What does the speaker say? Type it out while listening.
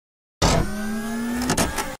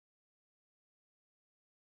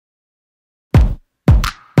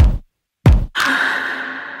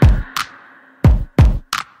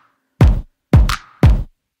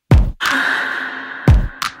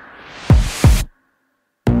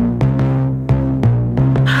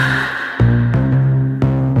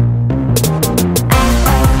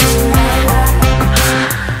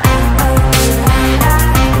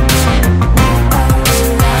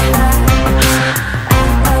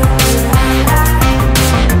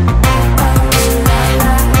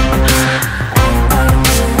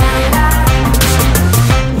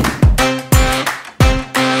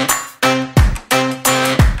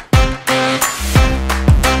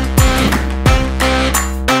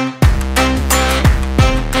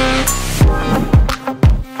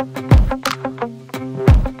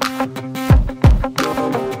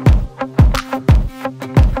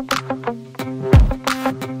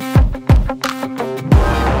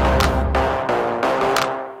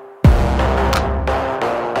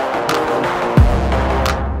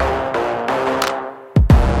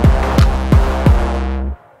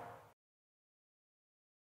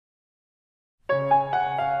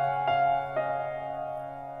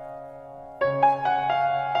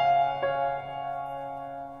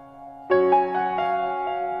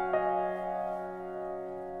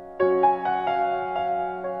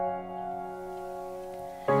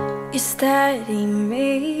steady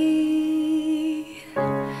me,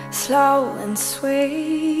 slow and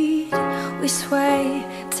sweet. We sway,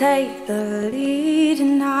 take the lead,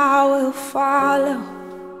 and I will follow.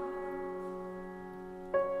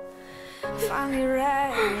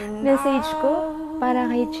 Message ko para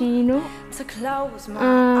kay Chino.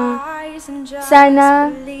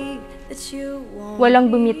 Sana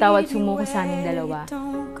walang bumitaw at sumuko sa aming dalawa.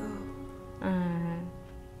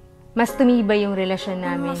 Mas tumibay yung relasyon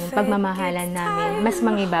namin, yung pagmamahalan namin. Mas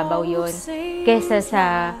mangibabaw yun. Kesa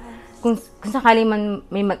sa, kung sakaling man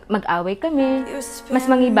may mag-away kami, mas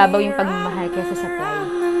mangibabaw yung pagmamahal kesa sa pride.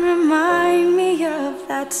 Remind me of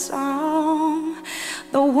that song,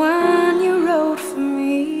 the one you wrote for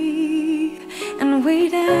me, and we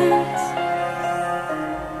danced.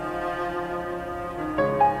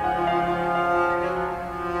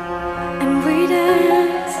 And we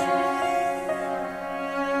danced.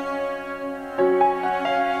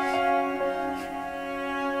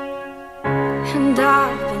 And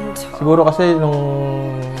I've been told. Siguro kasi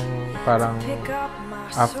nung parang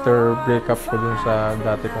after breakup ko dun sa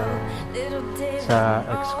dati kong sa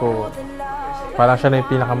ex ko, parang siya na yung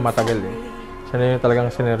pinakamatagal eh. Siya na yung talagang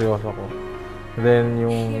sineryoso ko. Then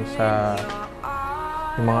yung sa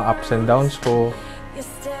yung mga ups and downs ko,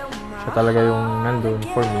 siya talaga yung nandun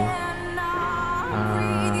for me.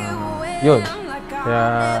 Yun. Kaya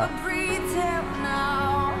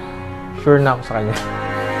sure na ako sa kanya.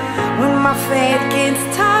 When my faith gets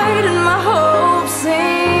tired and my hope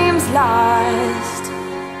seems lost,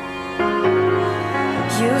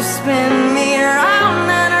 you spin me around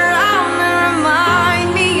and around and remind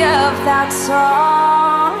me of that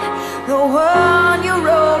song, the one you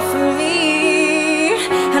wrote for me,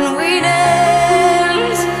 and we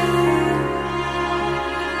dance.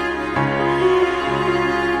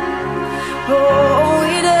 Oh,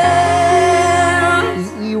 we dance.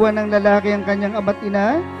 Iiwan ng lalaki ang kanyang ama't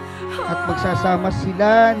ina at magsasama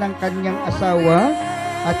sila ng kanyang asawa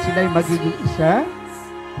at sila'y magiging isa.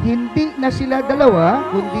 Hindi na sila dalawa,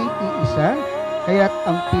 kundi iisa, kaya't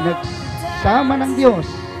ang pinagsama ng Diyos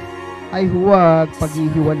ay huwag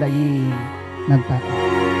paghihiwalayin ng tao.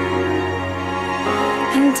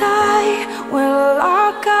 And I will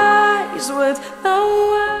lock eyes with the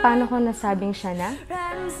world. Paano ko nasabing siya na?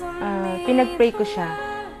 Pinag-pray ko siya,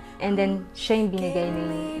 and then siya yung binigay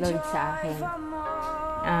ni Lord sa akin.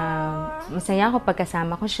 Masaya ako pag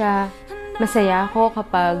kasama ko siya. Masaya ako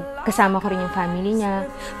kapag kasama ko rin yung family niya.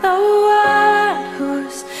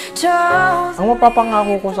 Ang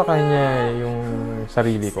mapapangako ko sa kanya yung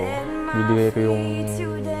sarili ko. Bibigay ko yung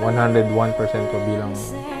 101% ko bilang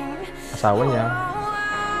asawa niya.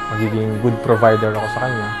 Magiging good provider ako sa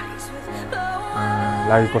kanya.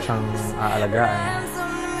 Lagi ko siyang aalagaan.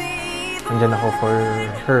 Nandiyan ako for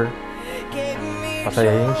her.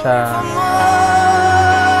 Pasayahin siya.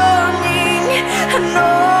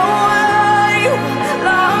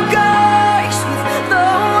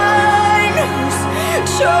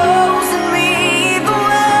 Chosen me, the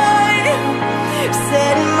one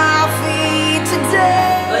set my feet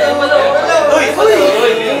today.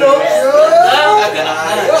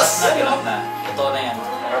 Totoo na yan.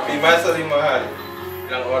 Happy Mastering Mahal.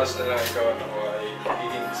 Ilang oras na lang ikaw at ako ay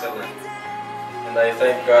magiging isa na. And I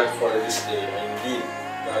thank God for this day. Indeed,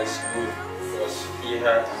 God is good because He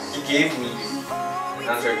gave me and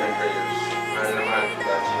answered my prayers. Mahal na mahal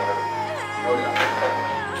kita, Chino. Ikaw lang.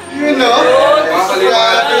 You know?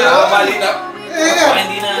 Nakamalina.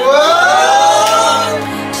 Hindi na.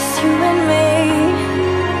 Just you and me.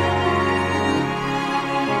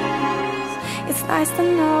 It's nice to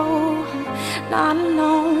know I'm not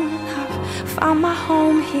alone. I've found my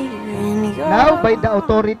home here in your. Now, by the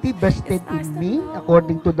authority vested in me,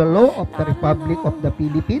 according to the law of the Republic of the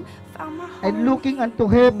Philippines, and looking unto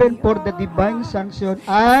heaven for the divine sanction,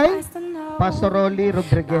 I, Pastor Rolly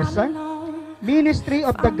Rodriguezan, Ministry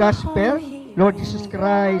of the Gospel, Lord Jesus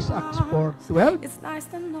Christ, Acts 4:12.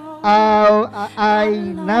 I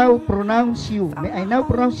now pronounce you, may I now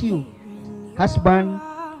pronounce you, husband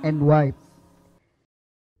and wife.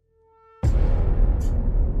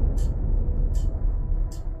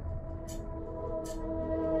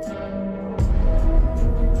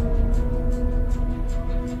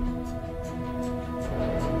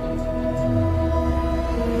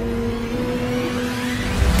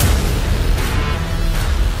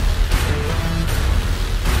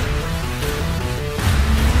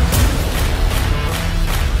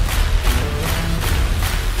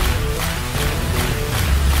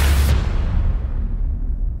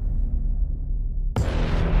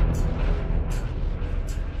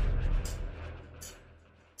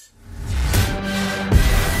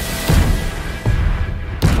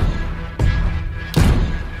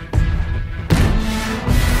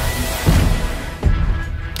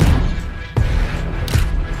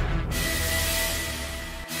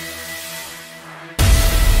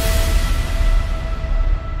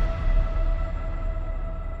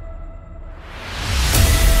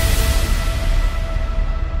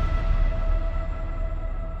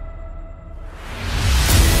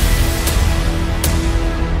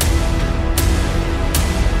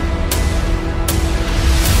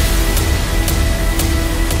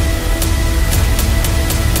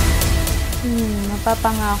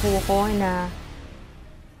 Mapapangako ko na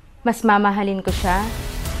mas mamahalin ko siya,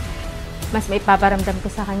 mas maipaparamdam ko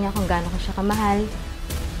sa kanya kung gaano ko siya kamahal.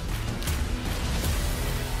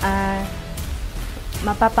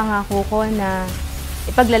 Mapapangako ko na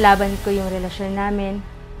ipaglalaban ko yung relasyon namin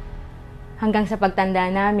hanggang sa pagtanda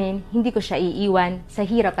namin, hindi ko siya iiwan sa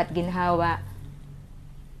hirap at ginhawa.